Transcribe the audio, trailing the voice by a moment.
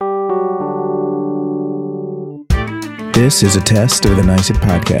This is a test of the NYSUT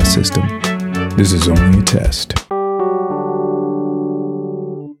podcast system. This is only a test.